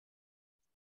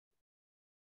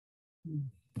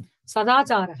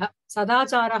சதாச்சாரக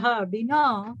சதாச்சாரக அப்படின்னா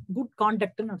குட்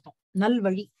கான்டக்ட்னு அர்த்தம்.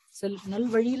 நல்வழி,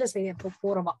 நல்வழியில செய்ய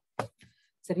போறவா.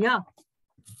 சரியா?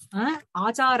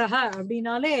 ஆச்சாரக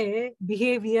அப்படின்னாலே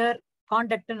பிஹேவியர்,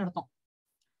 கான்டக்ட்னு அர்த்தம்.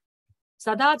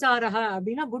 சதாச்சாரக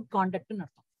அப்படின்னா குட் கான்டக்ட்னு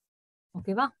அர்த்தம்.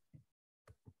 ஓகேவா?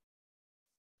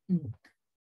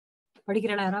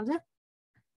 படிக்கிறா யாராவது?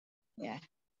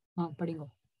 படிங்க.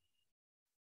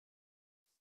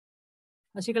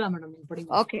 அசிகலா மேடம் நீங்க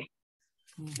படிங்க. ஓகே.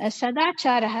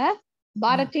 சதாச்சாரः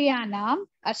பாரதியானாம்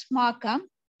அஸ்மாகம்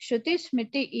ஸ்ருதி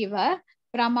ஸ்மிருதி இவ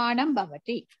பிரமாணம்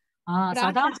பவதி.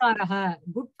 சதாச்சாரக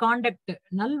குட் கான்டக்ட்,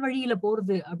 நல்வழியில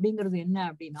போறது அப்படிங்கிறது என்ன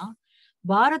அப்படின்னா,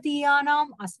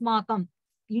 பாரதியானாம் அஸ்மாக்கம்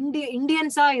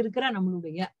இந்தியன்ஸா இருக்கிற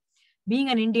நம்மளுடைய பீங்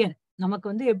அன் இந்தியன், நமக்கு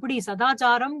வந்து எப்படி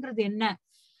சதாச்சாரம்ங்கிறது என்ன,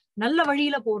 நல்ல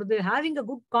வழியில போறது, ஹேவிங் அ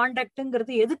குட்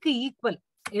கான்டக்ட்ங்கிறது எதுக்கு ஈக்குவல்,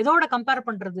 எதோட கம்பேர்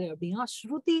பண்றது அப்படின்னா,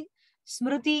 ஸ்ருதி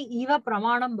ஸ்மிருதி இவ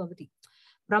பிரமாணம் பவதி.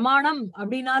 பிரமாணம்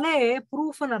அப்படின்னாலே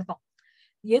ப்ரூஃப்னு அர்த்தம்.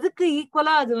 எதுக்கு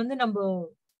ஈக்குவலா அது வந்து நம்ம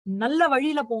நல்ல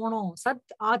வழியில போகணும்,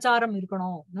 சத் ஆச்சாரம்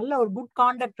இருக்கணும், நல்ல ஒரு குட்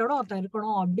கான்டக்டோட ஒருத்தன்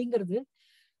இருக்கணும் அப்படிங்கிறது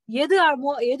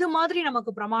எது மாதிரி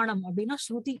நமக்கு பிரமாணம் அப்படின்னா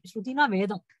ஸ்ருதி. ஸ்ருதினா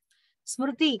வேதம்.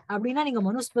 ஸ்மிருதி அப்படின்னா நீங்க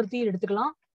மனுஸ்மிருதி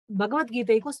எடுத்துக்கலாம்.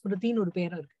 பகவத்கீதைக்கும் ஸ்மிருதின்னு ஒரு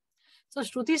பேர் இருக்கு. சோ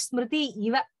ஸ்ருதி ஸ்மிருதி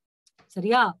இவ.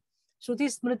 சரியா? ஸ்ருதி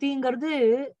ஸ்மிருதிங்கிறது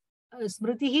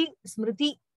ஸ்மிருதி ஸ்மிருதி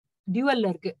டியூவல்ல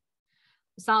இருக்கு,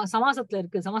 சமாசத்துல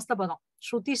இருக்கு, சமஸ்த பதம்.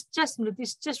 ஸ்ருதிஷ்ச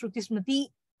ஸ்மிருதிஷ்ச ஸ்ருதி ஸ்மிருதி.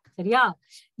 சரியா?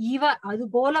 இவ அது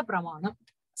போல பிரமாணம்.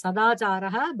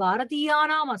 சதாச்சாரக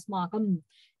பாரதியானாம் அஸ்மாகம்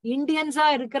இந்தியன்ஸா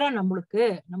இருக்கிற நம்மளுக்கு,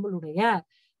 நம்மளுடைய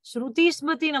ஸ்ருதி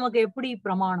ஸ்மிருதி நமக்கு எப்படி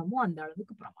பிரமாணமோ அந்த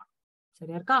அளவுக்கு பிரமாணம்.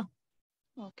 சரியா இருக்கா?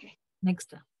 ஓகே.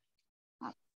 நெக்ஸ்ட்.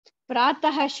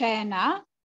 प्रातः शयना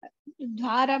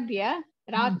द्वारभ्य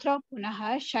रात्रौ पुनः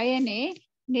शयने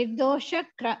निर्दोष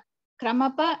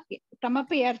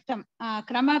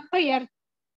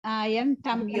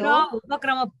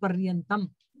क्रमपर्यन्तं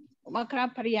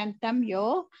उपक्रमपर्यन्तं यो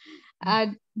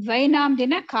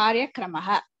द्वैनाम्दिन कार्यक्रमः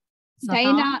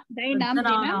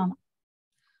दैनाम्दिनम्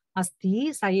अस्ति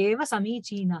स एव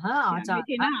समीचीनः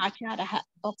आचारः.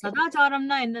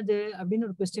 சதாச்சாரம்னா என்னது அப்படின்னு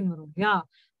ஒரு क्वेश्चन வரும் இல்லையா?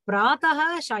 பிராத்தः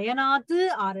சயனாத்து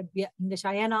ஆரம்பிய, இந்த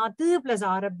சயனாத்து பிளஸ்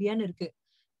ஆரம்பியன்னு இருக்கு.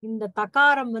 இந்த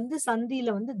தகாரம் வந்து சந்தியில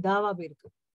வந்து தாவா போயிருக்கு.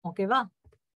 ஓகேவா?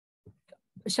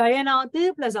 சயனாத்து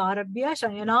பிளஸ் ஆரம்பிய,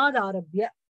 சயனாத் ஆரம்பிய.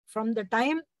 ஃப்ரம் த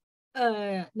டைம்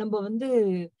நம்ம வந்து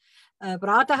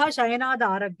பிராத்தः சயனாத்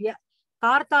ஆரம்பிய,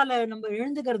 கார்த்தால நம்ம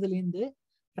எழுந்துக்கிறதுல இருந்து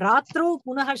ராத்திரோ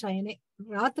புனக சயனே,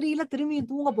 ராத்திரியில திரும்பி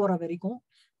தூங்க போற வரைக்கும்,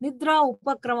 நித்ரா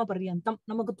உபக்கிரம பர்யந்தம்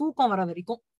நமக்கு தூக்கம் வர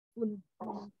வரைக்கும்,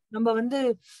 நம்ம வந்து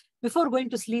before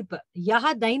going to sleep, யஹ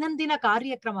தைனந்தின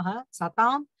காரியக்ரமஹ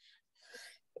Saddam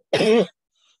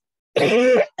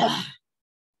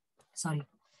sorry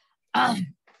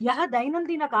யஹ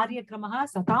தைனந்தின காரியக்ரமஹ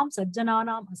Saddam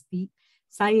சஜ்ஜனானாம் அஸ்தி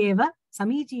ச ஏவ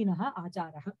சமீச்சீனஹ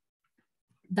ஆச்சாரஹ.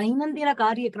 தைனந்தின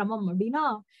காரியக்ரமம் அப்படின்னா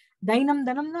தைனம்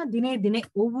தினம்னா தினே தினே,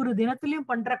 ஒவ்வொரு தினத்திலயும்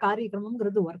பண்ற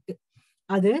காரியக்ரமம்ங்கிறது ஒர்க்.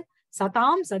 அது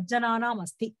சதாம் சஜ்ஜனானாம்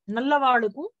அஸ்தி,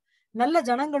 நல்லவாளுக்கும் நல்ல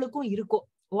ஜனங்களுக்கும் இருக்கும்.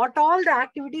 What all the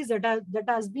activities that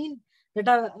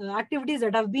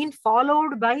have been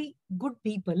followed by good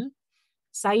people,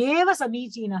 சயேவ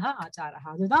சமீச்சீனஹ ஆச்சாரஹ.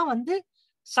 அதுதான் வந்து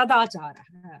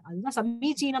சதாச்சாரஹ. அதுதான்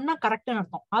சமீச்சீனம்னா கரெக்ட்னு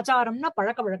அர்த்தம். ஆச்சாரம்னா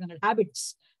பழக்க வழக்கங்கள், habits,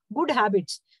 good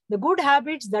habits. The good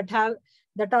habits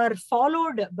that are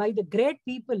followed by the great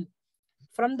people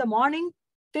from the morning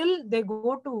till they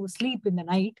go to sleep in the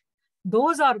night,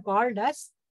 those are called as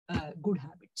good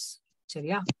habits.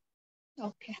 சரியா?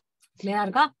 Okay. கிளியரா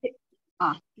இருக்கா?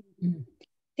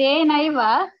 तेनैव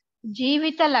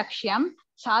जीवितलक्ष्यं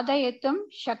साधयितुं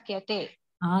शक्यते.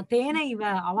 तेनैव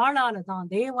அவளால தான்,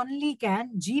 they only can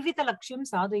ஜீவித லட்சியம்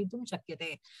சாதயித்தும்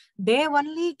சக்கியதே. They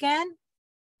only can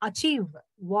achieve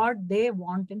what they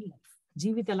want in life.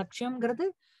 ஜீவித லட்சியம்ங்கிறது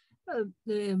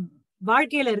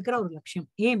வாழ்க்கையில இருக்கிற ஒரு லட்சியம்,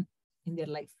 ஏம் in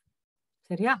their life.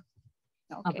 சரியா?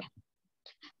 ஓகே.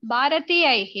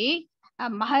 பாரதியைः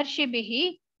महर्षिभिः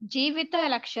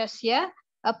जीवितलक्ष्यस्य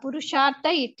पुरुषार्थ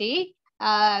इति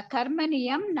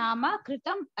கர்மனியம் நாம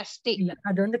கிருதம் அஸ்தி. இல்ல,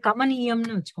 அது வந்து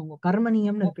கமனியம்னு வச்சுக்கோங்க.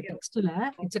 கர்மனியம்னு இருக்கு டெக்ஸ்ட்ல.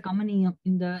 இட்ஸ் கமனியம்.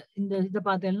 இந்த இத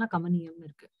பார்த்தேன்னா கமனியம்னு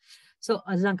இருக்கு. சோ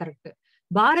அதுதான் கரெக்ட்.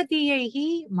 பாரதியைஹி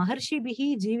மஹர்ஷிபிஹி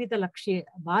ஜீவித லக்ஷ்ய,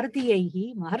 பாரதியைஹி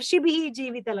மஹர்ஷிபிஹி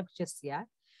ஜீவித லக்ஷ்யஸ்ய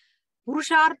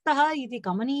புருஷார்த்தः இது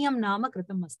கமனியம் நாம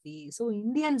கிருதம் அஸ்தி. சோ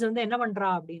இந்தியன்ஸ் வந்து என்ன பண்றா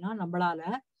அப்படின்னா, நம்மளால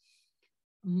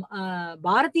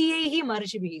பாரதியைஹி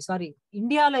மஹர்ஷிபிஹி, சாரி,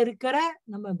 இந்தியால இருக்கிற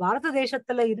நம்ம பாரத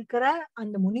தேசத்துல இருக்கிற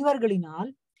அந்த முனிவர்களினால்,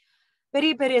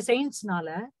 பெரிய பெரிய சயின்ஸ்னால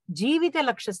ஜீவித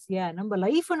லட்சிய, நம்ம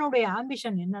லைஃபனுடைய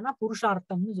ஆம்பிஷன் என்னன்னா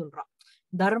புருஷார்த்தம்னு சொல்றான்.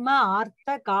 தர்ம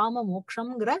ஆர்த்த காம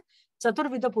மோக்ஷம்ங்கிற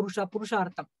சதுர்வித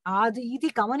புருஷார்த்தம் ஆது இது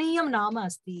கமனீயம் நாம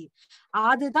அஸ்தி.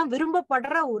 அதுதான்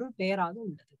விரும்பப்படுற ஒரு பெயராக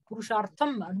உள்ளது.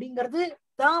 புருஷார்த்தம் அப்படிங்கிறது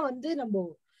தான் நம்ம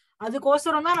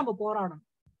அதுக்கோசரம் தான் நம்ம போராடணும்.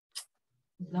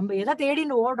 நம்ம எதை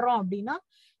தேடின்னு ஓடுறோம் அப்படின்னா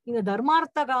இந்த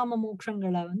தர்மார்த்த காம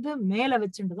மோட்சங்களை மேல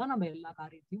வச்சுட்டுதான் நம்ம எல்லா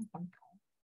காரியத்தையும் பண்றோம்.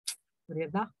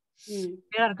 புரியுதா?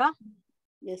 கிளியரா இருக்கா?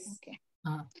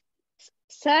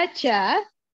 சச்ச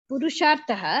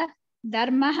புருஷார்த்தः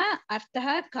தர்மः அர்த்தः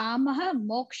காமः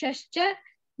மோக்ஷश्च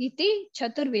இதி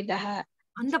சதுர்விதः.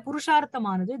 அந்த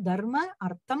புருஷார்த்தமானது தர்ம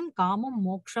அர்த்தம் காமம்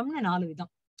மோக்ஷம்னு 4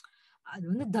 விதம்.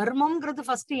 அது தர்மம்ங்கிறது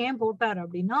ஃபர்ஸ்ட் ஏன் போட்டார்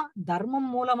அப்படின்னா தர்மம்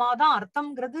மூலமாதான்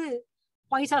அர்த்தம்ங்கிறது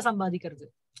பைசா சம்பாதிக்கிறது,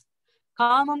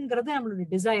 காமம்ங்கிறது நம்மளுடைய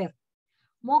டிசையர்,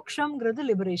 மோக்ஷம்ங்கிறது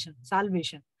லிபரேஷன்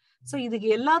சால்வேஷன். சோ இதுக்கு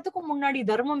எல்லாத்துக்கும் முன்னாடி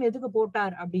தர்மம் எதுக்கு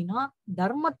போட்டார் அப்படின்னா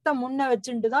தர்மத்தை முன்ன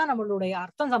வச்சுட்டுதான் நம்மளுடைய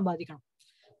அர்த்தம் சம்பாதிக்கணும்.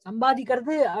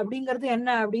 சம்பாதிக்கிறது அப்படிங்கிறது என்ன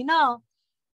அப்படின்னா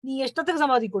நீ இஷ்டத்துக்கு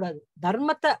சம்பாதிக்க கூடாது,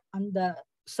 தர்மத்தை அந்த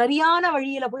சரியான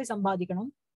வழியில போய் சம்பாதிக்கணும்,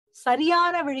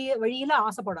 சரியான வழியில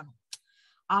ஆசைப்படணும்.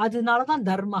 அதனாலதான்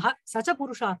தர்மஹ சச்ச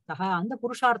புருஷார்த்தக. அந்த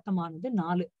புருஷார்த்தமானது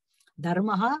 4: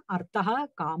 தர்மஹ அர்த்தஹ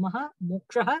காமஹ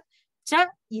மோக்ஷஹ ச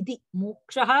இதி.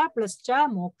 மோக்ஷஹ பிளஸ் ச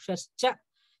மோக்ஷஸ்ச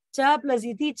ச பிளஸ்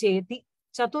இதி சேதி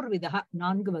சதுர்விதஹ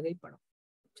 4 வகைப்படும்.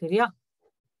 சரியா?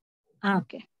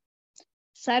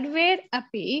 சர்வேர்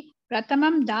அப்பி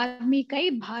பிரதமம் தார்மிகை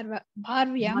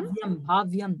பாவ்யம்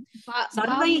பாவ்யம்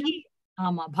சர்வைஹி.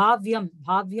 ஆமா, பாவ்யம்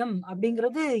பாவ்யம்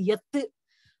அப்படிங்கிறது எத்து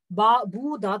பூ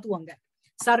தாத்து. அங்க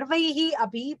சர்வைஹி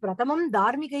அப்பி பிரதமம்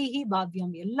தார்மிகைஹி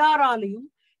பாவ்யம், எல்லாராலையும்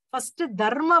ஃபர்ஸ்ட்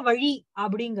தர்ம வழி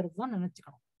அப்படிங்கிறது தான்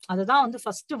நினைச்சுக்கணும். அதுதான்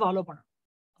ஃபர்ஸ்ட் ஃபாலோ பண்ணணும்.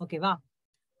 ஓகேவா?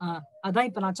 அதான்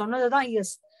இப்ப நான் சொன்னதுதான்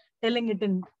S telling it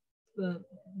in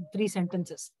 3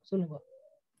 sentences. சொல்லுங்க.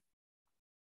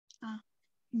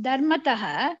 தர்மதः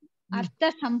அர்த்த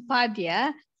சம்பாத்ய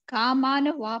காமான்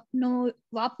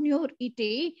வாப்னுர்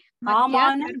இதி.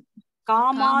 காமான்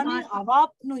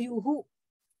அவாப்னுயுஹு.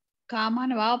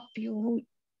 காமான்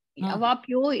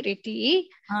அவாப்யோர் இதி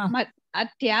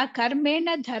அத்யா கர்மேண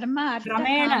தர்ம அர்த்த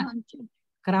காமம்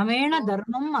கிரமேண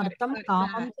தர்மம் அர்த்தம்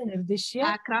காமம் ச நிர்திஷ்ய.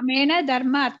 கிரமேண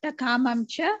தர்ம அர்த்த காமம்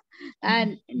ச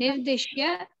நிர்திஷ்ய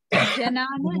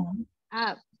ஜனான்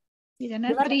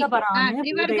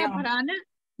திவர்கபரான்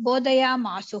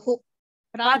போதயாமாசுஹு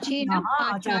பிராச்சீனம்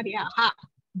ஆச்சார்யாः.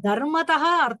 தர்மதः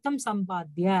அர்த்தம்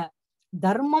சம்பாத்திய,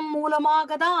 தர்மம் மூலமாக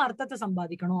தான் அர்த்தத்தை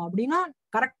சம்பாதிக்கணும் அப்படின்னா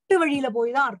கரெக்ட் வழியில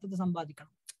போய் தான் அர்த்தத்தை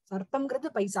சம்பாதிக்கணும். அர்த்தம்ங்கிறது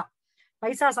பைசா,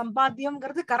 பைசா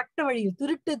சம்பாத்தியம்ங்கிறது கரெக்ட் வழி.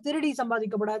 திருடி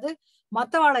சம்பாதிக்கப்படாது,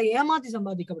 மத்தவாளை ஏமாத்தி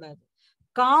சம்பாதிக்கப்படாது.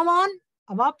 காமான்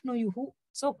அவாப்னுயுஹு.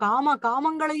 சோ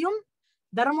காமங்களையும்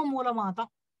தர்மம் மூலமா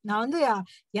தான். நான்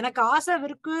எனக்கு ஆசை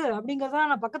இருக்கு அப்படிங்கறத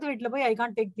நான் பக்கத்து வீட்டுல போய் ஐ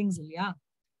கான்ட் டேக் திங்ஸ் இல்லையா,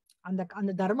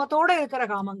 அந்த தர்மத்தோட இருக்கிற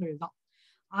காமங்கள் தான்.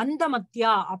 அந்த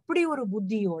மத்தியா அப்படி ஒரு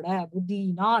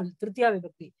புத்தியினால் திருத்தியா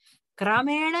விபக்தி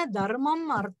கிரமேண தர்மம்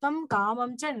அர்த்தம்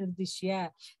காமம் ச நிர்திஷ்ய.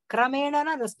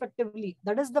 கிரமேணனா respectively,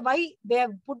 that is the why they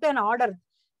have put an order.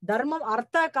 தர்மம்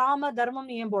அர்த்த காம தர்மம்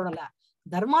ஏன் போடல,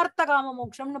 தர்மார்த்த காம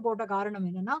மோட்சம்னு போட்ட காரணம்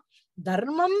என்னன்னா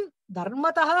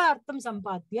தர்மதः அர்த்தம்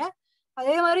சம்பாத்திய,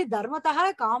 அதே மாதிரி தர்மதः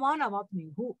காமான்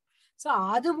அவாப்னுயுஹு. சோ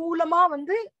அது மூலமா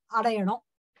அடையணும்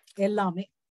எல்லாமே.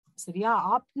 சரியா?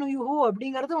 ஆப்னுயுஹு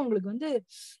அப்படிங்கிறது உங்களுக்கு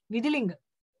விதிலிங்க.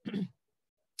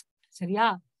 சரியா?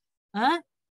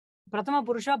 பிரதம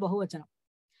புருஷா பகுவச்சனம்.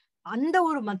 அந்த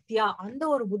ஒரு மத்தியா, அந்த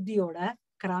ஒரு புத்தியோட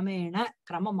கிரமேண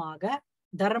கிரமமாக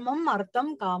தர்மம்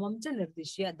அர்த்தம் காமம் ச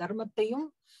நிர்திஷ்ய, தர்மத்தையும்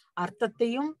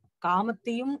அர்த்தத்தையும்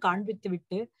காமத்தையும் காண்பித்து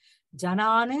விட்டு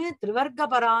ஜனானு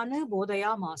திரிவர்க்கபரானு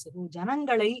போதையா மாசுகு,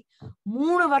 ஜனங்களை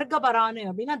 3 வர்க்கபரானு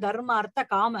அப்படின்னா தர்ம அர்த்த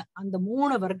காம அந்த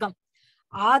 3 வர்க்கம்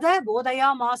ஆத போதையா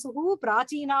மாசுகு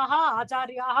பிராச்சீனாக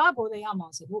ஆச்சாரியாக போதையா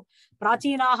மாசுகு.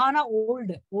 பிராச்சீனாகனா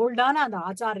ஓல்டான அந்த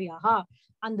ஆச்சாரியாக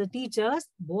அந்த டீச்சர்ஸ்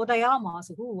போதையா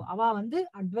மாசுகு, அவ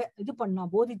இது பண்ணா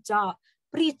போதிச்சா,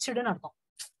 பிரீச்சுடுன்னு அர்த்தம்.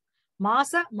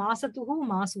 மாசத்துகு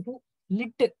மாசுகு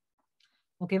லிட்டு.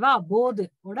 ஓகேவா? போது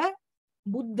ஓட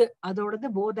புத்து அதோடது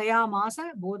போதையா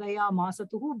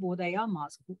மாசத்துகு போதையா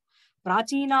மாசுகு.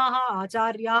 பிராச்சீனாக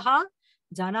ஆச்சாரியாக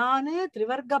ஜனானு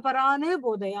திரிவர்க்கபரானு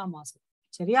போதையா மாசு.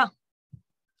 சரியா?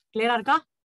 கிளியரா இருக்கா?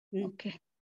 ஓகே.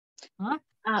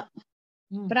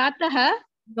 பிராத்தஹ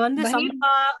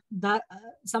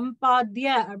சம்பாத்திய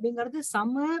அப்படிங்கிறது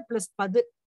சமு பிளஸ் பது,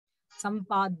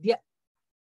 சம்பாத்திய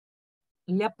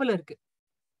லெப்பல இருக்கு.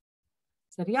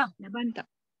 சரியா?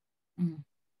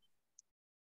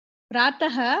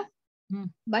 பிராத்தஹ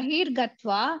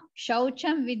பஹிர்கத்வா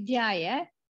சௌச்சம் வித்யாய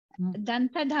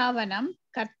தந்ததாவனம்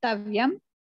கர்த்தவ்யம்.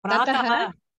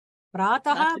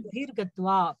 பிராத்தஹ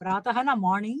பஹிர்கத்வா, பிராத்தஹனா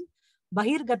மார்னிங்,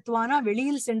 பஹிர்கத்வானா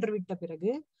வெளியில் சென்று விட்ட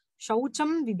பிறகு,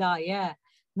 சௌச்சம் விதாய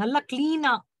நல்லா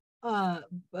கிளீனா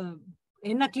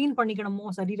என்ன கிளீன் பண்ணிக்கணுமோ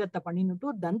சரீரத்தை பண்ணிட்டு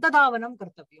தந்ததாவனம்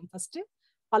கர்த்தவியம். ஃபர்ஸ்ட்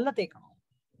பல்ல தேய்க்கணும்.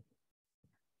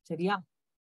 சரியா?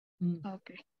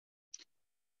 Okay.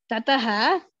 ததஹ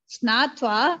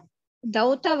ஸ்நாத்வா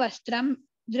தௌதவஸ்திரம்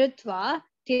த்ருத்வா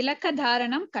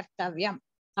திலகதாரணம் Kartavyam.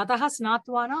 ததஹ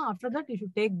ஸ்நாத்வானா after that you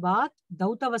should take பாத்.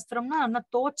 தௌதவஸ்திரம்னா நல்லா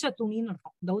தோச்ச துணின்னு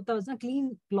அர்த்தம். தௌதவஸ்திரம் கிளீன்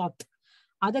கிளாத்.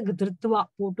 அத திருத்வா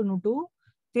போட்டுனுட்டு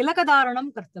திலகதாரணம்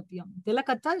கர்த்தவியம்.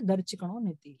 திலகத்தை தரிச்சுக்கணும்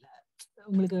நெத்தியில.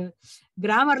 உங்களுக்கு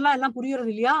கிராமர்லாம் எல்லாம்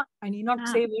புரியுறது இல்லையா? I need not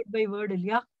say word by word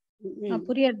இல்லையா?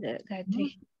 புரியுது காயத்ரி.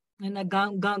 என்ன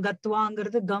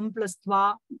கத்வாங்கிறது கம் பிளஸ் துவா,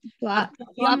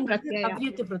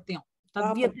 தவ்யத்து பிரத்யம்,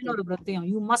 தவ்யத்தின் ஒரு பிரத்யம்.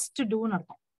 யூ மஸ்ட் டூன்னு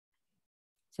அர்த்தம்.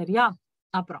 சரியா?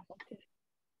 அப்புறம்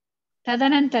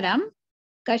ததனந்தரம்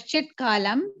கஷ்டித்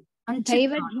காலம்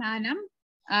தைவ தியானம்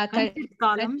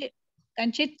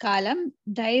கஞ்சித் காலம்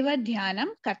தைவ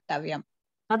தியானம் கர்த்தவ்யம்.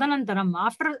 ததனந்தரம்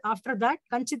ஆஃப்டர் தட்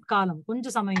கஞ்சித் காலம் கொஞ்ச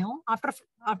சமயம்,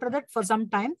 after that for some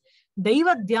time தெய்வ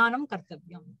தியானம்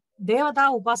கர்த்தவ்யம். தேவதா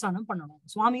உபாசனம் பண்ணணும்,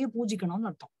 சுவாமியை பூஜிக்கணும்னு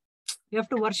அர்த்தம். You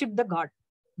have to worship the God.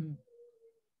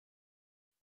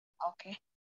 Okay.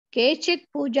 கேச்சித்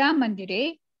Pooja மந்திரே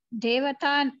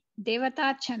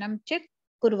தேவதார்ச்சனம் Sid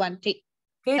குர்வந்தி.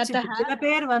 சில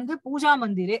பேர் வந்து பூஜா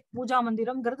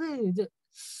மந்திரம்ங்கிறது இது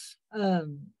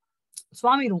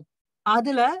சுவாமி ரூம்,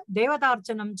 அதுல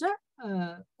தேவதார்ச்சனம்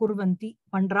குர்வந்தி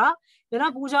பண்றா. ஏன்னா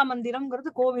பூஜா மந்திரம்ங்கிறது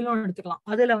கோவிலும் எடுத்துக்கலாம்,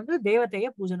 அதுல வந்து தேவதைய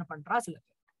பூஜனை பண்றா சில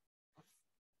பேர்.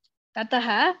 ததஹ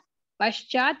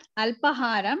பஷ்சாத்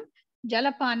அல்பஹாரம்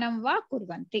ஜலபானம் வா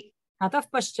குர்வந்தி. ததः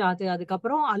பஷ்சாத்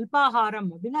அதுக்கப்புறம் அல்பாஹாரம்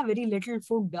அப்படின்னா வெரி லிட்டில்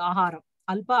ஃபுட், ஆகாரம்.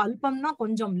 அல்பம்னா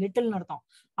கொஞ்சம், லிட்டில் அர்த்தம்.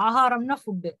 ஆகாரம்னா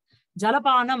ஃபுட்.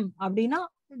 ஜலபானம் அப்படின்னா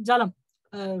ஜலம்,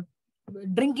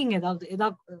 ட்ரிங்கிங், ஏதாவது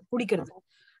குடிக்கிறது.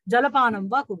 ஜலபானம்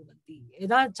வா குர்வந்தி.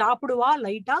 ஏதாவது சாப்பிடுவா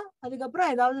லைட்டா,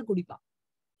 அதுக்கப்புறம் ஏதாவது குடிப்பா.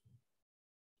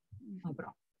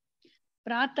 அப்புறம்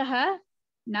பிராத்தஹ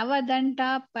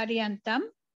நவதண்டா பர்யந்தம்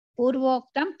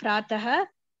பூர்வோக்தம் பிராத்தஹ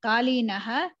காலீனஹ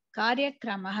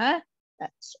காரியக்ரமஹ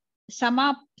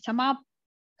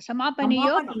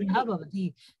சமாபனியோ பவதி.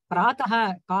 பிராத்தஹ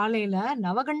காலையில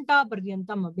நவகண்டா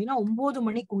பர்யந்தம் அப்படின்னா 9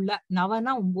 மணிக்குள்ள.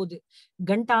 நவனா 9,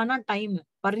 கண்டானா டைம்,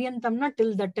 பர்யந்தம்னா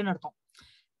டில் தட்னு அர்த்தம்.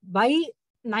 By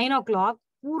 9 o'clock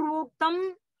பூர்வோக்தம்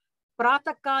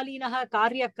பிராத்தகாலீனஹ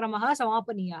காரியக்ரமஹ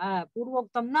சமாபனியஹ.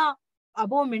 பூர்வோக்தம்னா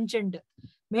above mentioned,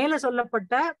 மேல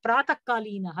சொல்லப்பட்ட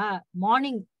பிராத்தகாலீனஹ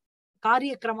morning,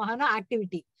 காரியக்ரமஹனா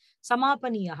activity,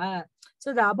 சமாபனியஹ. So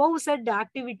the above said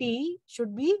activity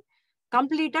should be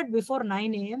completed before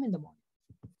 9 AM in the morning.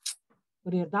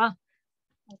 புரியுதா?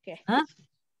 ஓகே.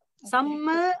 சம்ம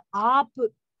ஆப்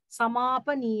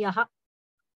சமாபனியஹ,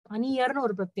 அனியர்னு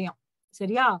ஒரு பிரத்யம்.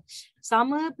 சரியா?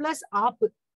 சமு பிளஸ் ஆப்பு.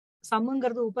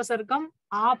 சமுங்கிறது உபசர்க்கம்,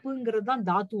 ஆப்புங்கிறது தான்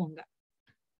தாத்து அங்க.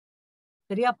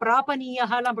 சரியா?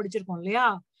 பிராபனியஹ எல்லாம் படிச்சிருக்கோம் இல்லையா?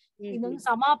 இது வந்து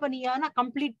சமாபனியான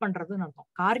கம்ப்ளீட் பண்றதுன்னு அர்த்தம்.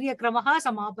 காரியக்ரமஹ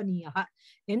சமாபனியஹ.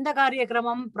 எந்த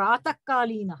காரியக்ரமம்?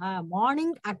 பிராத்தகாலீனஹ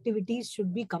morning activities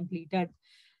should be completed.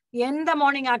 எந்த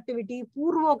morning activity?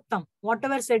 பூர்வோக்தம், what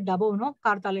ever said அபவ்னோ.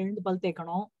 கார்த்தால எழுந்து பல்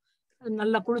தேய்க்கணும்,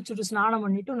 நல்லா குளிச்சுட்டு ஸ்நானம்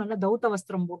பண்ணிட்டு நல்லா தௌத்த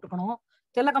வஸ்திரம் போட்டுக்கணும்,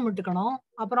 திலகம் விட்டுக்கணும்,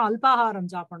 அப்புறம் அல்பாகாரம்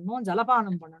சாப்பிடணும்,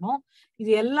 ஜலபானம் பண்ணணும். இது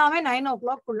எல்லாமே 9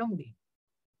 o'clock குள்ள முடியும்.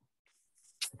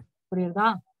 புரியுதா?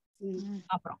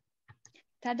 அப்புறம்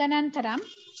ததனந்தரம்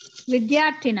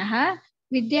வித்யார்த்தினஹ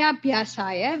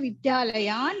வித்யாபியாசாய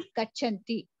வித்யாலயான்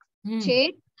கச்சந்தி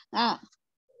சேத்.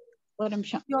 ஒரு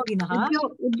நிமிஷம்.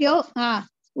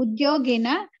 உத்யோகின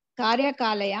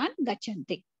காரியகாலயான்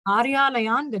கச்சந்தி.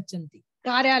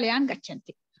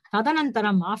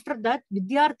 ததனந்தரம் ஆஃப்டர் தட்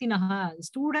வித்யார்த்தினஹ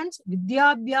ஸ்டூடெண்ட்ஸ்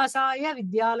வித்யாபியாசாய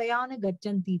வித்யாலயான்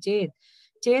கச்சந்தி சேத்.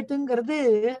 சேத்துங்கிறது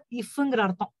இஃப்ங்கிற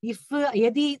அர்த்தம். இஃப்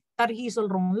எதி தர்ஹி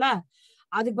சொல்றோம்ல,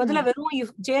 அதுக்கு பதிலா வெறும்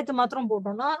இஃப் சேத்து மாத்திரம்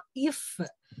போட்டோம்னா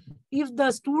if the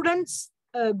students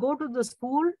go to the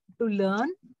school to learn,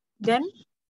 then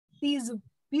these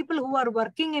people who are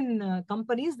working in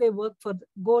companies, they work for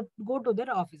go to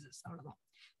their offices. அவ்வளவுதான்.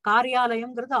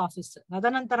 காரியாலயம்ங்கிறது office.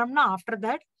 ததனந்தரம்னா after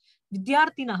that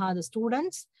வித்யார்த்தினஹ the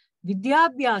students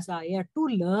வித்யாபியாசாய to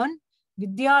learn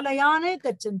வித்யாலயானே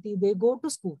கச்சந்தி, they go to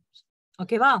schools.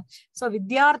 ஓகேவா? So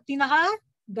வித்யார்த்தினஹ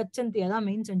கச்சந்தி, அதான்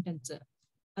main sentence.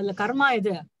 அதுல கர்மா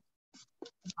எது?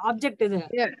 Object எது?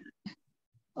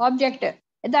 Object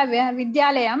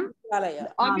Vidyalayam.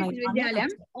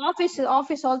 Vidyalayam office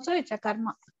also it's a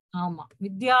கர்மா. ஆமா.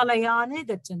 வித்யாலயானே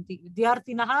கச்சந்தி,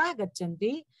 வித்யார்த்தினஹ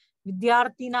கச்சந்தி,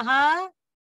 வித்யார்த்தினஹ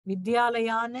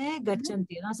வித்யாலயானே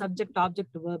கச்சந்தி, அதான் subject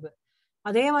object verb.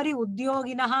 அதே மாதிரி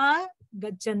உத்யோகினஹ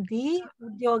கச்சந்தி,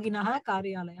 உத்யோகினஹ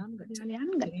காரியாலயான் கச்சந்தி.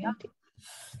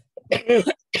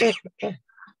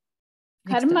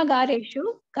 कर्मगारेषु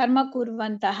कर्म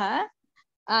कुर्वन्तः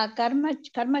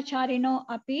कर्मचारिणो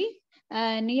अपि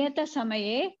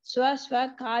नियतसमये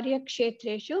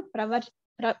स्वस्वकार्यक्षेत्रेषु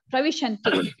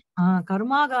प्रविशन्ति।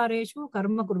 कर्मागारेषु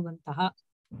कर्म कुर्वन्तः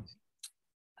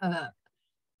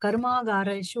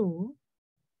कर्मागारेषु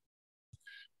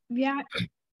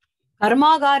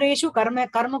कर्मागारेषु कर्म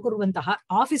कुर्वन्तः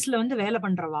ஆபீஸ்ல வந்து வேலை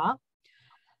பண்றவா.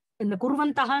 இந்த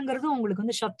குர்வந்தகாங்கிறது உங்களுக்கு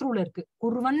வந்து சத்ருல இருக்கு.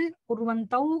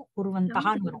 குர்வந்தௌ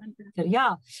குர்வந்தகான்னு வரும். சரியா?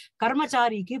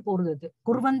 கர்மச்சாரிக்கு போறது.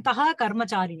 குர்வந்தகா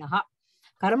கர்மச்சாரிணா.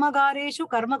 கர்மகாரேஷு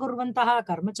கர்ம குர்வந்தகா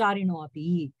கர்மச்சாரினோ அப்படி.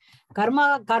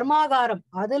 கர்மாகாரம்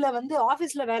அதுல வந்து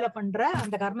ஆபீஸ்ல வேலை பண்ற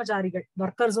அந்த கர்மச்சாரிகள்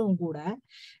ஒர்க்கர்ஸும் கூட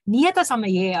நியத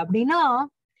சமயே அப்படின்னா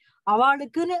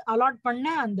அவளுக்குன்னு அலாட் பண்ண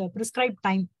அந்த பிரிஸ்கிரைப்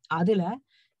டைம் அதுல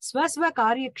ஸ்வஸ்வ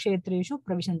காரிய க்ஷேத்ரேஷு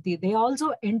பிரவிசந்தி. They also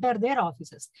enter there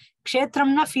offices.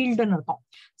 க்ஷேத்திரம்னா ஃபீல்டுன்னு அர்த்தம்.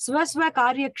 ஸ்வஸ்வ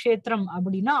காரிய க்ஷேத்திரம்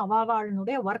அப்படின்னா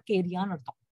அவாவாளுடைய ஒர்க் ஏரியான்னு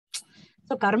அர்த்தம்.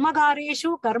 சோ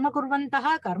கர்மகாரேஷு கர்ம குர்வந்தः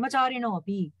கர்மச்சாரிணோ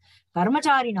அப்படி.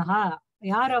 கர்மச்சாரிணः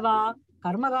யாரவா?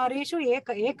 கர்மகாரேஷு ஏ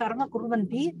கர்ம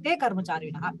குர்வந்தி தே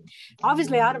கர்மச்சாரிணः.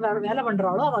 ஆபீஸ்ல யார் வேலை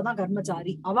பண்றாளோ அவதான்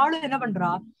கர்மச்சாரி. அவளும் என்ன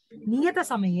பண்றா? நியத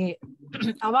சமயே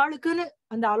அவளுக்குன்னு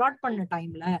அந்த அலாட் பண்ண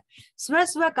டைம்ல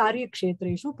ஸ்வஸ்வ காரிய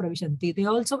க்ஷேத்ரேஷு பிரவிசந்தி. They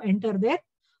also enter there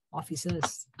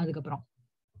offices. அதுக்கப்புறம்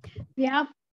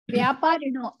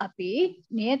வியாபாரிணோ அப்படி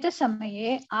நியத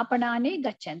சமயே ஆபணானி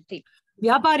கச்சந்தி.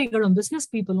 வியாபாரிகளும் business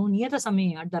பீப்புளும் நியத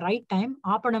சமயே at the right time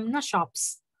ஆபணம்னா shops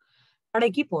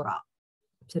கடைக்கு போறா.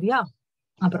 சரியா?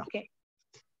 அப்புறம்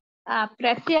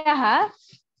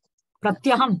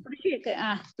பிரத்யகம்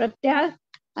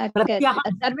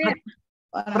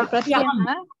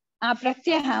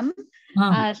प्रत्यहं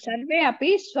सर्वे अपि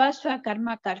स्वस्वकर्म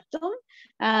कर्तुं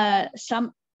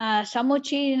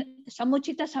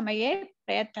समुचित समये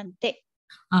प्रयतन्ते.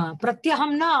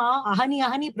 प्रत्यहம்னா அஹனி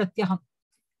அஹனி பிரத்யகம்.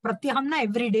 பிரத்யகம்னா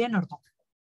எவ்ரிடேன்னு அர்த்தம்.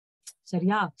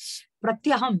 சரியா?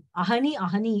 பிரத்யகம் அஹனி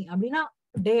அஹனி அப்படின்னா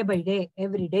டே பை டே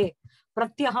எவ்ரிடே.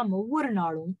 பிரத்யகம் ஒவ்வொரு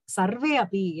நாளும். சர்வே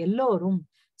அப்படி எல்லோரும்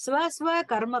ஸ்வஸ்வ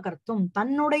கர்ம கர்த்தும்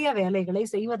தன்னுடைய வேலைகளை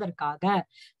செய்வதற்காக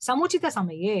சமுச்சித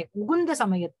சமயே உகுந்த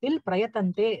சமயத்தில்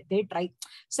பிரயத்தந்தே they try.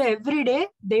 So everyday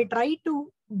they try to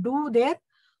two there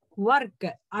work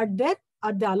at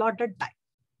the allotted time.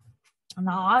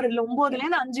 6 இல்ல 9ல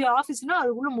இருந்து 5 ஆபீஸ்னா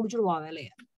அதுக்குள்ள முடிச்சிடுவா வேலைய.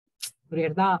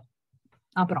 புரியுதா?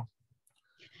 அப்புறம்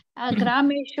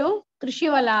ग्रामेषु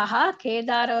कृषिवलाः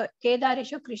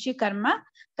केदारेषु कृषिकर्म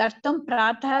कर्तुं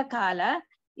प्रातः काल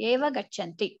एव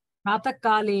गच्छन्ति.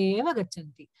 प्रातःकाले एव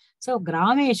गच्छन्ति. सो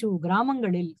ग्रामेषु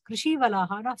கிராமங்களில்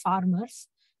கிருஷிவலாஹான ஃபார்மர்ஸ்,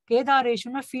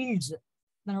 கேதாரேஷுனா ஃபீல்ட்ஸ்,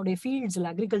 தன்னுடைய ஃபீல்ட்ஸ்ல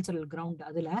அக்ரிகல்ச்சரல் கிரவுண்ட்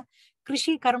அதுல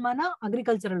கிருஷி கர்மனா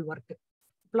அக்ரிகல்ச்சரல் ஒர்க்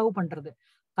ப்ளவ் பண்றது.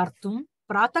 கர்த்தும்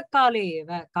பிராத்தக்காலே ஏவ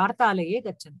கார்த்தாலேயே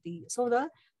கச்சந்தி. So the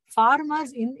farmers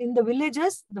in the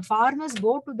villages, the farmers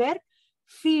go to their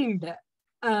field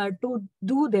to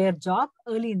do their job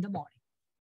early in the morning.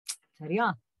 சரியா?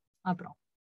 அப்புறம்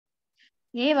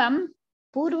एवं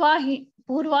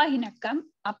पूर्वाहिनकम्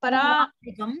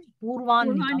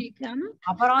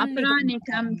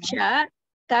अपराह्निकं च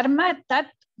कर्म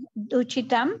तत्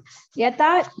उचितं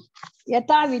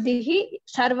यथा विधिः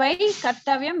सर्वैः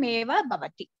कर्तव्यम् एव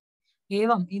भवति.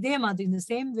 एवं இதே மாதிரி in the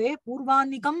same way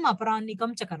பூர்வான்னிகம்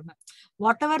அபரான்னிகம் ச கர்ம.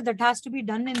 Whatever that has to be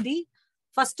done in the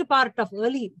first part of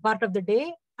early part of the day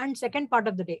and second part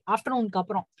of the day, afternoonக்கு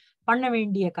அப்புறம் பண்ண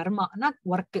வேண்டிய கர்மானா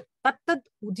ஒர்க். தத்தத்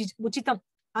உச்சிதம்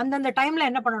அந்தந்த டைம்ல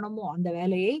என்ன பண்ணணுமோ அந்த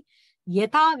வேலையை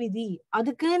யதா விதி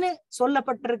அதுக்குன்னு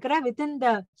சொல்லப்பட்டிருக்கிற within the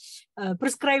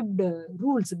prescribed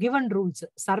rules, given rules,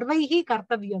 சர்வைஹி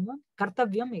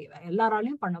கர்த்தவியம்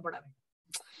எல்லாராலையும் பண்ணப்பட வேண்டும்.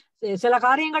 சில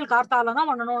காரியங்கள் கார்த்தாலதான்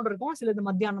பண்ணணும்னு இருக்கும், சிலது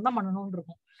மத்தியானம் தான் பண்ணணும்னு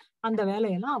இருக்கும். அந்த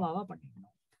வேலையெல்லாம் அவாவா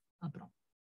பண்ணிக்கணும். அப்புறம்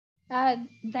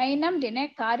दैनं दिने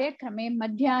कार्यक्रमे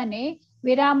मध्याह्ने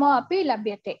विरामो अपि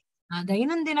लभ्यते.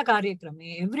 दैनन्दिन कार्यक्रमे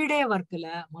एव्रिडे वर्क्ல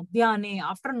மத்தியானே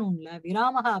ஆஃப்டர்நூன்ல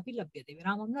விராமः अपि लभ्यते.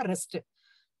 விராமம்னா rest.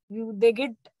 they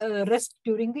get rest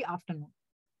during the afternoon.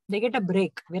 they get a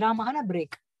break. விராமஹன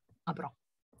break. அப்புறம்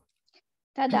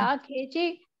तदा केचि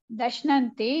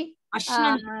दश्नन्ति.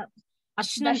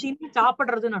 அஷ்னந்தி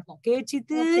சாப்பிடுறதுன்னு அர்த்தம்.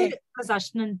 கேச்சித் பிளஸ்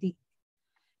அஷ்னந்தி.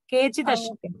 கேச்சித்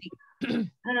அஷ்னந்தி.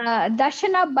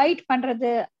 தர்ஷனா பைட்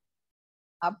பண்றது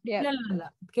அப்படியே இல்ல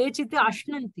கேச்சித்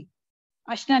அஷ்னந்தி.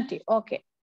 அஷ்னந்தி ஓகே.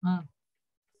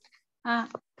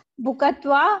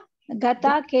 புகத்வா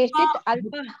கதா கேச்சித்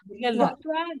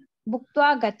புக்த்வா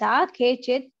கதா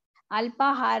கேச்சித்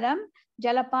அல்பாஹாரம்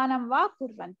ஜலபானம் வா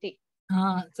குர்வந்தி.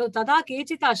 சோ ததா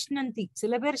கேச்சித் அஷ்னந்தி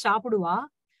சில பேர் சாப்பிடுவா.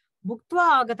 புக்த்வா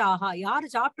ஆகதாக யாரு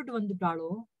சாப்பிட்டுட்டு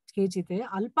வந்துட்டாளோ கேச்சித்து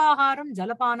அல்பாகாரம்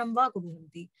ஜலபானம் வா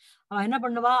குர்வந்தி. அவ என்ன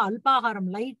பண்ணுவா? அல்பாகாரம்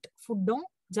லைட் ஃபுட்டும்,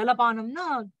 ஜலபானம்னா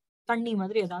தண்ணி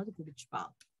மாதிரி ஏதாவது குடிச்சுப்பா,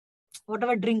 வாட்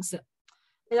எவர் ட்ரிங்க்ஸ்,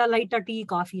 ஏதாவது லைட்டா டீ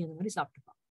காஃபி அந்த மாதிரி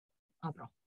சாப்பிட்டுப்பா.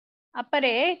 அப்புறம்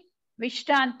अपरे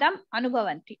विश्रान्तं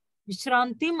अनुभवन्ति.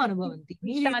 விஸ்ராந்திம் அனுபவந்தி,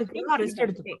 மீதி இருக்கிறதா ரெஸ்ட்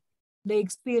எடுத்துப்பா.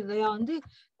 வந்து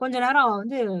கொஞ்ச நேரம் அவ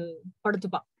வந்து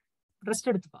படுத்துப்பா, ரெஸ்ட்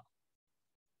எடுத்துப்பா.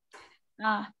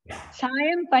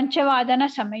 सायं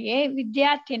पञ्चवादनसमये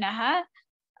विद्यार्थिनः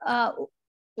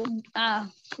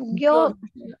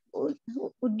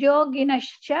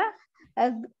उद्योगिनश्च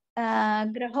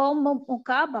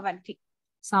गृहोन्मुखा भवन्ति.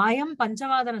 சாயம்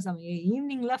பஞ்சவாதன சமயே,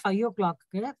 ஈவினிங்ல 5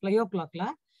 o'clockல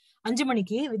 5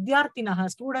 மணிக்கு வித்யார்த்தினக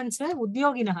ஸ்டூடெண்ட்ஸ்,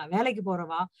 உத்தியோகினக வேலைக்கு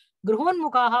போறவா,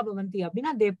 கிரகோன்முகாக பவந்தி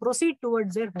அப்படின்னா தே ப்ரொசீட்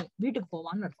டுவர்ட்ஸ் தேர் ஹோம், வீட்டுக்கு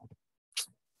போவான்னு அர்த்தம்.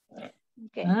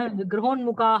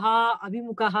 கிரகோன்முகாக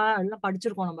அபிமுகாக எல்லாம்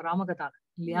படிச்சிருக்கோம் நம்ம ராமகதால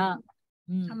இல்லையா.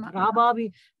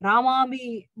 ராமாபி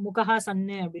முகா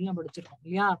சன்னு அப்படின்லாம் படிச்சிருக்கோம்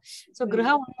இல்லையா. சோ கிரக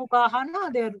உன்முகாகனா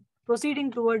தேர் proceeding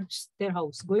towards their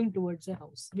house, going towards their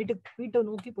house, வீட்டை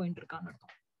நோக்கி போயிட்டு இருக்கான்னு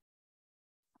அர்த்தம்.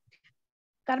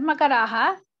 कर्मकराः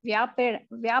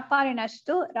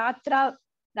व्यापारिणस्तु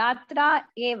रात्रा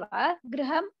एव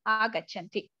गृहम्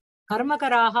आगच्छन्ति.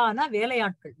 கர்மகராகனா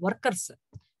வேலையாட்கள், ஒர்க்கர்ஸ்.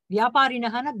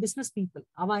 வியாபாரினகனா business people.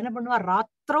 அவ என்ன பண்ணுவா,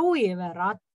 ராத்திரௌ ஏவ,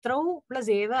 ராத்திரௌ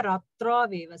பிளஸ் ஏவ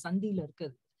ராத்ராவேவ சந்தியில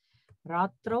இருக்குது.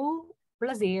 ராத்திரௌ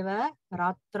பிளஸ் ஏவ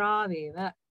ராத்ராவேவ,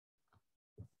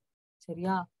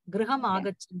 சரியா. கிரகம்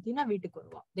ஆகச்சந்தினா வீட்டுக்கு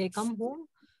வருவா. They come home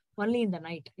only in the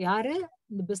night. யாரு,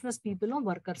 இந்த பிசினஸ் பீப்புளும்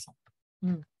ஒர்க்கர்ஸும்.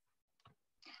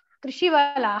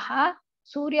 कृषिवलाः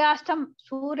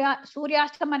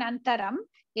सूर्यास्तमनन्तरम्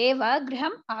एव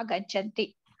गृहम् आगच्छन्ति.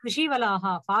 கிருஷிவலாக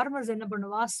ஃபார்மர்ஸ் என்ன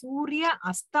பண்ணுவா, சூரிய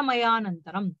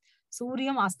அஸ்தமயானந்தரம்,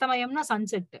 சூரியம் அஸ்தமயம்னா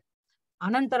sunset,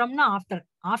 அனந்தரம்னா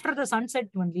after the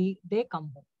sunset only they come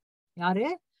home. யாரு,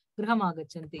 கிரகம்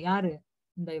ஆகச்சந்தி, யாரு,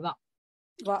 இந்த இவா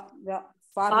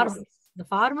farmers. The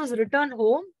farmers return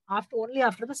home only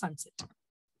after the sunset.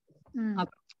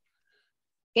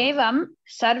 एवं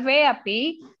सर्वे अपि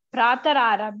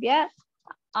प्रातरारभ्य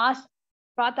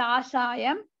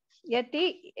प्रातःसायं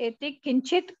यति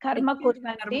किञ्चित् कर्म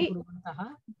कुर्वन्ति,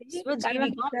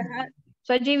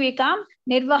 स्वजीविकां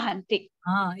निर्वहन्ति.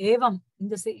 एवं in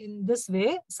this way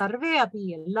सर्वे अपि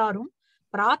எல்லாரும்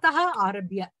प्रातः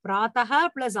आरभ्य, प्रातः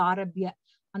plus आरभ्य,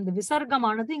 அந்த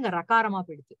விசர்க்கமானது இங்க ரகாரமா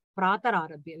போயிடுது. பிராத்தர்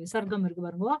ஆரம்பிய விசர்க்கம் இருக்கு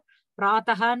பாருங்க,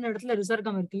 பிராத்தகன்னு இடத்துல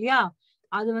விசர்க்கம் இருக்கு இல்லையா,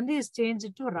 அது வந்து இஸ் சேஞ்ச்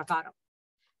டு ரகாரம்.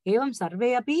 ஏவம் சர்வே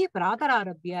அப்பி பிராத்தர்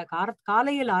ஆரம்பிய,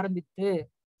 காலையில் ஆரம்பித்து,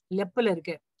 லெப்புல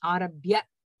இருக்கு ஆரம்பிய,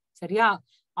 சரியா.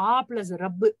 ஆ பிளஸ்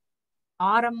ரப்பு,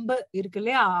 ஆரம்பு இருக்கு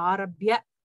இல்லையா, ஆரம்பிய,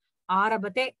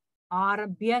 ஆரபத்தே,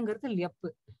 ஆரம்பியங்கிறது லெப்பு.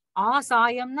 ஆ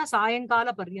சாயம்னா சாயங்கால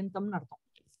பர்யந்தம்னு அர்த்தம்,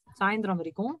 சாயந்தரம்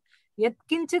வரைக்கும்.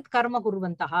 எத்கிஞ்சித் கர்ம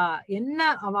குருவந்தகா, என்ன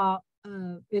அவ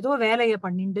ஏதோ வேலைய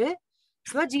பண்ணிண்டு,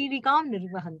 ஸ்வஜீவிகாம்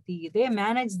நிர்வகந்தி, தே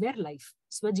மேனேஜ் தேர் லைஃப்.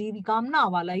 ஸ்வஜீவிகாம்னா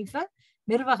அவ லைஃப,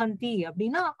 நிர்வகந்தி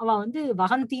அப்படின்னா அவ வந்து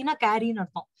வகந்தினா கேரின்னு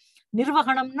அர்த்தம்,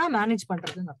 நிர்வகணம்னா மேனேஜ்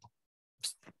பண்றதுன்னு அர்த்தம்.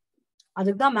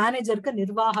 அதுக்குதான் மேனேஜருக்கு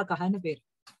நிர்வாககன்னு பேரு,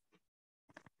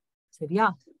 சரியா.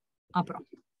 அப்புறம்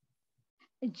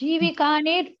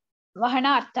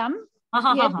जीविकानिर्वहणार्थं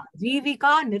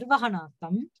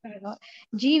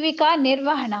जीविका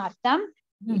निर्वहणार्थं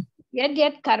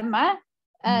यद्यत् कर्म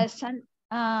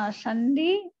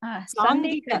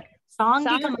सांघिक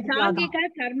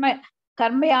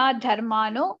कर्मया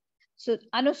धर्मानु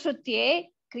अनुसृत्ये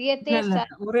क्रियते.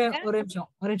 ஒரே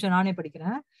நிமிஷம் நானே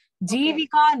படிக்கிறேன்.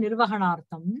 ஜீவிகா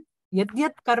நிர்வகணார்த்தம்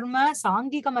यद्यत् कर्म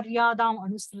சாங்கிக மரியாதாம்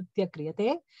அனுசृत्य क्रियते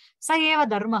स एव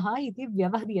धर्मः इति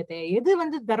व्यवह्रियते. எது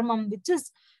வந்து தர்மம், which is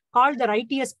called the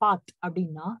righteous path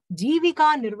அப்படின்னா, ஜீவிகா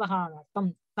நிர்வகணார்த்தம்,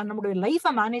 நம்மளுடைய லைஃப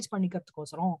மேனேஜ்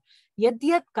பண்ணிக்கிறதுக்கோசரம்,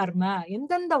 எத்யத் கர்ம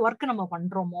எந்தெந்த ஒர்க் நம்ம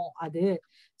பண்றோமோ அது,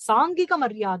 சாங்கிக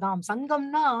மரியாதாம்,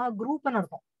 சங்கம்னா குரூப்னு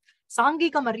அர்த்தம்,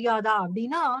 சாங்கிக மரியாதா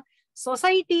அப்படின்னா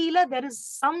சொசைட்டில there is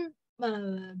some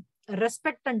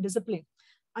respect and discipline.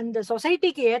 அந்த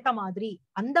சொசைட்டிக்கு ஏத்த மாதிரி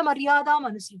அந்த மரியாதா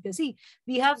அனுசரித்து,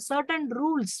 we have certain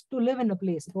rules to live in a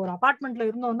place. இப்போ ஒரு அபார்ட்மெண்ட்ல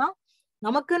இருந்தோம்னா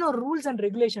நமக்குன்னு ஒரு ரூல்ஸ் அண்ட்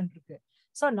ரெகுலேஷன் இருக்கு.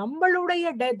 சோ நம்மளுடைய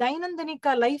தைனந்தனிக்க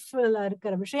லைஃப்ல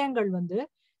இருக்கிற விஷயங்கள் வந்து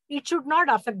it should not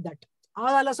affect that.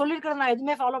 அதில் சொல்லியிருக்கிறத நான்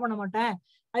எதுவுமே ஃபாலோ பண்ண மாட்டேன்,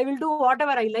 I will do what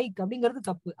ever I like அப்படிங்கிறது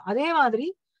தப்பு. அதே மாதிரி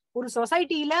ஒரு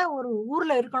சொசைட்டில ஒரு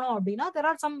ஊர்ல இருக்கணும் அப்படின்னா there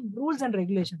are some rules and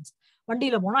regulations.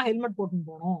 வண்டியில போனா ஹெல்மெட் போட்டுன்னு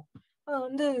போகணும்,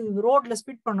 வந்து ரோட்ல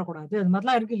ஸ்பீட் பண்ணக்கூடாது, அது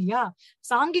மாதிரிலாம் இருக்கு இல்லையா.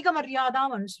 சாங்கிக மரியாதா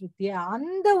அனுசரித்திய,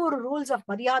 அந்த ஒரு ரூல்ஸ் ஆஃப்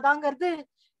மரியாதாங்கிறது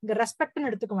இங்க ரெஸ்பெக்ட்னு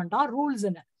எடுத்துக்க வேண்டாம்,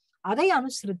 ரூல்ஸ்ன்னு. அதை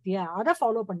அனுசரித்திய, அதை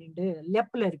ஃபாலோ பண்ணிட்டு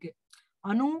லெப்ல இருக்கு.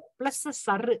 அனு பிளஸ்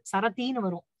சரத்தின்னு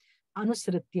வரும்.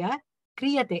 அனுசரித்திய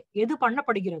கிரியத்தை, எது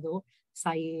பண்ணப்படுகிறதோ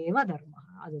சயேவ தர்ம,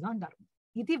 அதுதான் தர்மம்.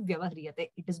 இது வியவஹ்ரியதே.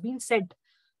 It is been set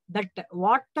that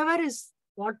whatever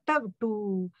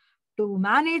to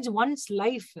manage one's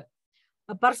life,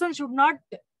 a person should not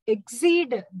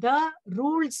exceed the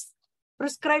rules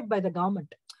prescribed by the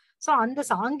government. So அந்த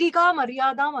சாங்கிகா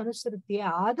மரியாதாம் அனுசரித்திய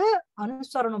அத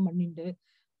அனுசரணம் பண்ணிட்டு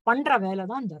பண்ற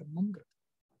வேலைதான் தர்மம்ங்கிறது.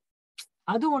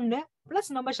 அது ஒண்ணு. பிளஸ்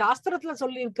நம்ம சாஸ்திரத்துல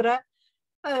சொல்லி இருக்கிற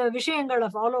விஷயங்களை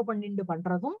ஃபாலோ பண்ணிட்டு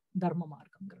பண்றதும் தர்ம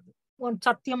மார்க்கம்ங்கிறது.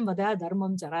 சத்தியம் வத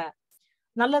தர்மம் சர,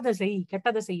 நல்லதை செய்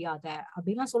கெட்டதை செய்யாத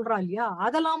அப்படின்லாம் சொல்றா இல்லையா,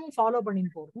 அதெல்லாமும் ஃபாலோ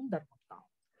பண்ணிட்டு போறதும் தர்மம் தான்.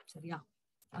 சரியா?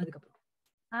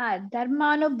 அதுக்கப்புறம்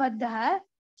தர்மானுபத்தः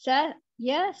ச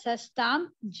ய சஸ்தாம்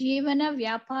ஜீவன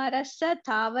வியாபாரஸ்ய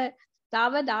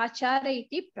தாவத் ஆச்சார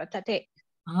இதி பிரததே.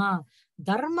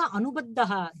 தர்ம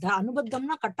அனுபத்தः,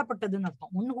 அனுபத்தம்னா கட்டப்பட்டதுன்னு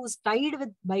அர்த்தம். One who is tight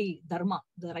with by Dharma,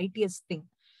 the righteous thing.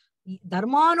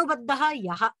 தர்மானுபத்தः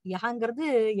யஹ, யஹங்கிறது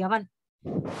யவன்.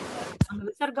 அந்த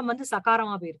விசர்க்கம் வந்து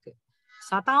சகாரமா போயிருக்கு.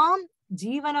 சதாம்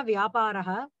ஜீவன வியாபாரः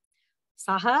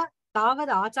சஹ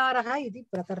தாவத் ஆச்சாரः இது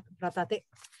பிரததே.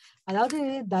 அதாவது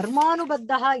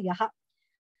தர்மானுபத்தः யஹ,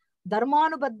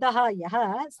 தர்மானுபத்தः யஹ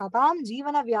சதாம்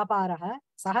ஜீவன வியாபாரः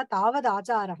சஹ தாவத்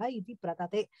ஆச்சாரः இது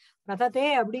பிரததே. பிரததே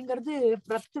அப்படிங்கிறது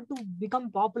பிரத் டு பிகம்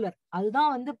பாப்புலர்,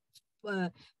 அதுதான் வந்து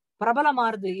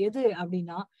பிரபலமாறுது. எது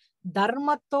அப்படின்னா,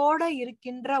 தர்மத்தோட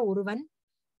இருக்கின்ற ஒருவன்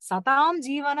சதாம்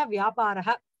ஜீவன வியாபாரக,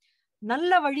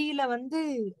 நல்ல வழியில வந்து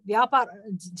வியாபார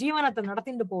ஜீவனத்தை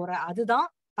நடத்திட்டு போற, அதுதான்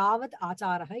தாவத்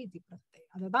ஆச்சாரக இது பிரததே.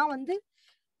 அதுதான் வந்து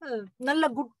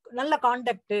நல்ல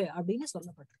கான்டக்ட் அப்படின்னு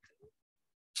சொல்லப்பட்டிருக்கு.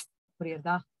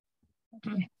 புரியுதா?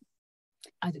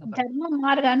 தர்ம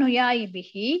மார்க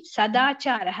அனுயாயிபிஹ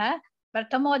சதாச்சாரः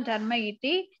பிரதமோ தர்ம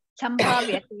இதி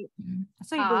சம்பாவ்யதே.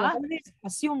 So it is always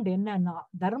assumed என்னன்னா,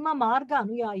 தர்ம மார்க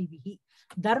அனுயாயிபிஹ,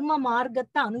 தர்ம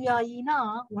மார்க்கத்தை அனுயாயினா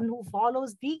one who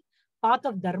follows the path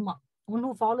of dharma, one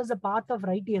who follows the path of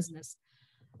righteousness.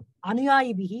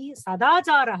 அனுயாயிபிஹ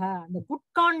சதாச்சாரக, அந்த குட்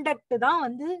கான்டக்ட் தான்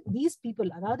வந்து these people,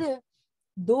 அதாவது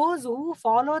those who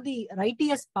follow the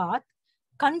righteous path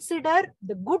consider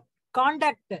the good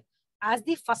conduct as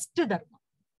the first dharma.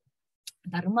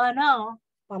 தர்மனா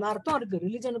பல அர்த்தம் இருக்கு,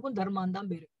 ரிலிஜனுக்கும் தர்மான் தான்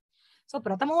பேரு. So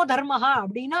பிரதமோ தர்மஹா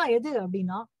அப்படின்னா எது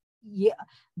அப்படின்னா,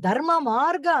 தர்ம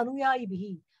மார்க்க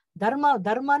அனுயாயிபிஹி.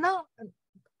 தர்மனா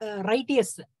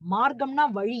ரைட்டியஸ், மார்க்கம்னா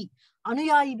வழி,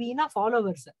 அனுயாயிபினா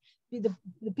followers.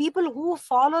 The people who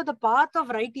follow the path of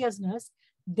righteousness,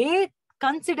 they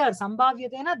consider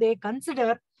சம்பாவியதேனா, they consider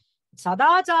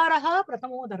சதாச்சாரஹ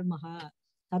பிரதமோ தர்மஹ.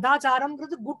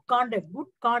 சதாச்சாரம்ங்கிறது good contact.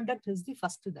 Good contact is the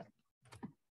first தர்மம்.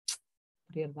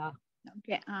 புரியுதா?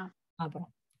 ஓகே. அப்புறம்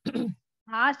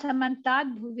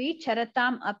ஆசமந்தாத் புவி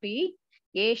சரதாம் அபி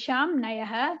ஏஷாம்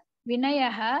நயஹ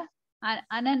வினயஹ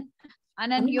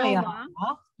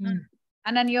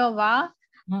அனன்யோ வா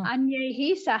அன்யைஹி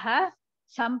சஹ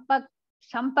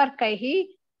சம்பர்க்கைஹ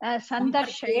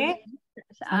சங்கர்ஷம்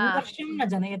ந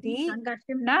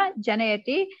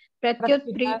ஜனயதி பிரத்யுத்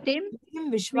பிரீத்திம்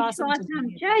விஸ்வாசம்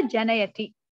ச ஜனயதி.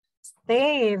 தே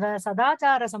ஏவ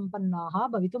சதாச்சார சம்பன்னாக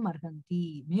பவித்தும் அர்ஹந்தி.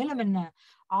 மேலும் என்ன,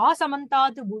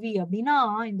 ஆசமந்தாத்து புவி அப்படின்னா,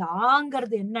 இந்த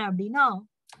ஆங்கிறது என்ன அப்படின்னா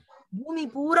பூமி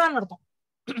பூரான்னு அர்த்தம்.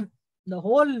 இந்த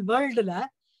ஹோல் வேர்ல்டுல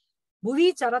புவி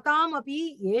சரதாம் அப்பி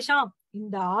ஏஷாம்,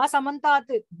 இந்த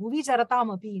ஆசமந்தாத்து புவி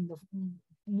சரதாம் அப்பி, இந்த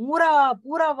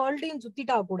பூரா வேர்ல்டையும்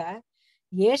சுத்திட்டா கூட,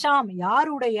 ஏஷாம்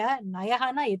யாருடைய,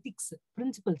 நயகனா எத்திக்ஸ்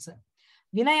பிரின்சிபிள்ஸ்,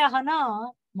 வினயகனா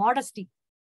மாடஸ்டி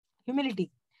ஹியூமிலிட்டி,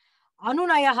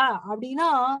 அனுநயகா அப்படின்னா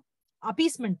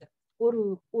அப்பீஸ்மெண்ட்,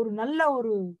 ஒரு நல்ல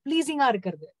ஒரு பிளீசிங்கா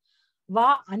இருக்கிறது. வா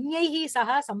அன்யைஹி சக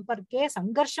சம்பர்க்கே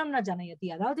சங்கர்ஷம் ந ஜனயதி.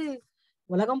 அதாவது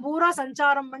உலகம் பூரா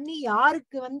சஞ்சாரம் பண்ணி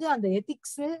யாருக்கு வந்து அந்த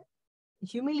எத்திக்ஸ்,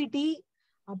 ஹியூமிலிட்டி,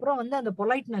 அப்புறம் வந்து அந்த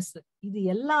பொலைட்னஸ், இது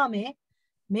எல்லாமே,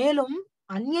 மேலும்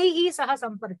அன்யைஹி சக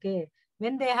சம்பர்க்கே,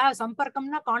 when they have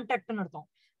சம்பர்க்கம்னா கான்டாக்ட்னு அர்த்தம்.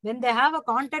 when they have a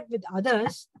contact with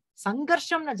others,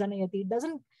 சங்கர்ஷம் ந ஜனயதி, it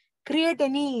doesn't create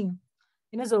any,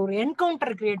 என்ன சொல்ற, ஒரு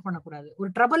என்கவுண்டர் கிரியேட் பண்ணக்கூடாது, ஒரு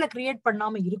ட்ரபிளை கிரியேட்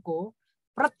பண்ணாம இருக்கோ.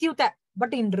 பிரத்யுத,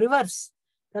 but in reverse,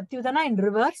 பிரத்யுதனா in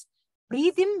reverse,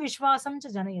 பிரீத்திம் விஸ்வாசம் ச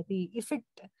ஜனயதி. If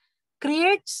it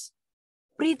creates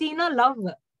பிரீத்தினா love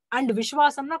and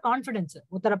விஸ்வாசம்னா confidence,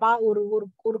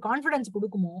 ஒரு கான்பிடன்ஸ்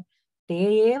கொடுக்குமோ,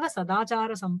 தேயேவ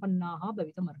சதாச்சார சம்பன்னாக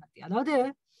பவித்தும் அர்ஹந்தி. அதாவது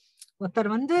ஒருத்தர்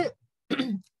வந்து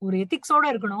ஒரு எத்திக்ஸோட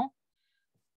இருக்கணும்,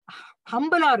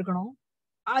 ஹம்பிளா இருக்கணும்,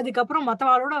 அதுக்கப்புறம்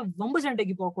மத்தவாளோட வம்பு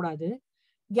சண்டைக்கு போக கூடாது,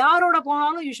 யாரோட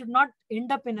போனாலும் you should not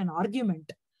end up in an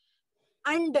argument.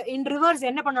 And in reverse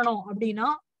என்ன பண்ணணும் அப்படின்னா,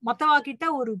 மத்தவா கிட்ட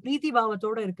ஒரு பிரீத்தி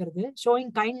பாவத்தோட இருக்கிறது,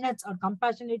 showing kindness R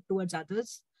compassionate towards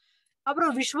others.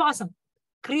 அப்புறம் விஸ்வாசம்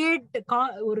கிரியேட்,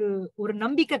 ஒரு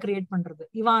நம்பிக்கை கிரியேட் பண்றது,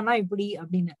 இவானா இப்படி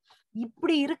அப்படின்னு.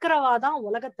 இப்படி இருக்கிறவாதான்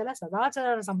உலகத்துல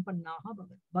சதாச்சார சம்பன்னாக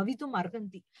பவித்தும்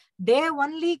அர்ஹந்தி. They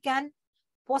only can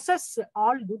possess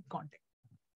all good contact.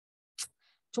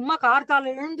 சும்மா கார்த்தால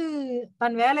எழுந்து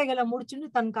தன் வேலைகளை முடிச்சுட்டு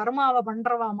தன் கர்மாவை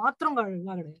பண்றவா மாத்திரம்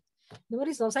கிடையாது. இந்த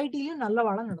மாதிரி சொசைட்டிலயும் நல்ல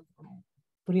வளம் நடந்துக்கணும்.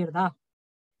 புரியுறதா?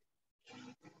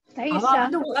 அவ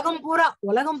வந்து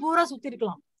உலகம் பூரா சுத்தி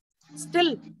இருக்கலாம்.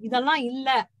 ஸ்டில் இதெல்லாம் இல்ல,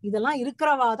 இதெல்லாம்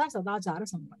இருக்கிறவாதான் சதாச்சார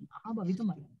சம்பன்னா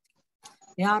பவித்தும் அர்ஹந்தி.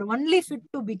 They are only fit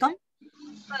to become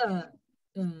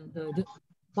the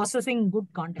possessing good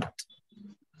conduct.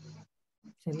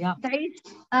 சரியா?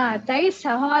 தை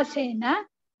சஹாசேன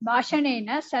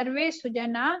பாஷணேன சர்வே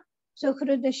சுஜனா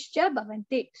சுஹ்ருதுஷ்ச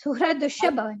பவந்தி.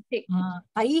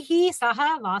 தைஹி சஹ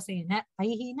வாசேன,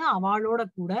 தைஹினா அவளோட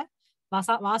கூட,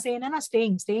 வாசேன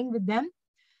staying with them,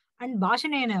 and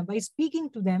பாஷணேன by speaking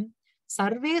to them,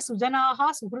 survey சுஜனாஹா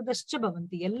சுஹ்ருதுஷ்ச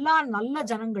பவந்தி. எல்லா நல்ல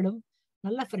ஜனங்களும்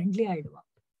நல்ல friendly ஆயிடுவா.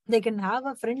 They can have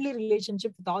a friendly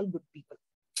relationship with all good people.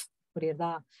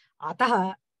 புரியுதா? அத்தஹ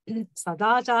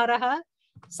சதாச்சாரஹ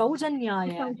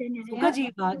சௌஜன்யாய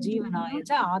ஜீவனாய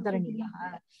ச ஆதரணீயஹ.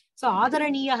 சோ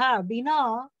ஆதரணீயஹ அப்படின்னா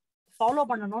ஃபாலோ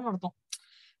பண்ணணும்னு அர்த்தம்.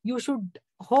 You should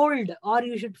hold are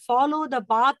you should follow the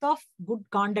path of good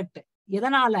contact.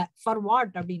 எதனால? ஃபார்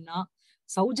வாட் அப்படின்னா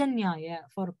சௌஜன்யாய,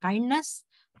 for kindness,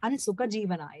 and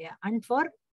சுகஜீவனாய, and for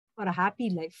a happy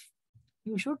life.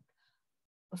 You should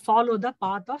follow the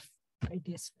path of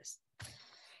righteousness.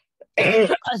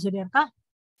 சரியா இருக்கா?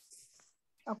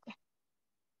 Okay.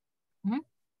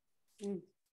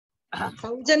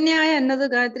 சௌஜன்யாய என்னது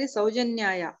Gayatri?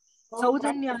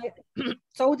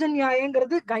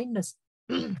 சௌஜன்யாயங்கிறது kindness.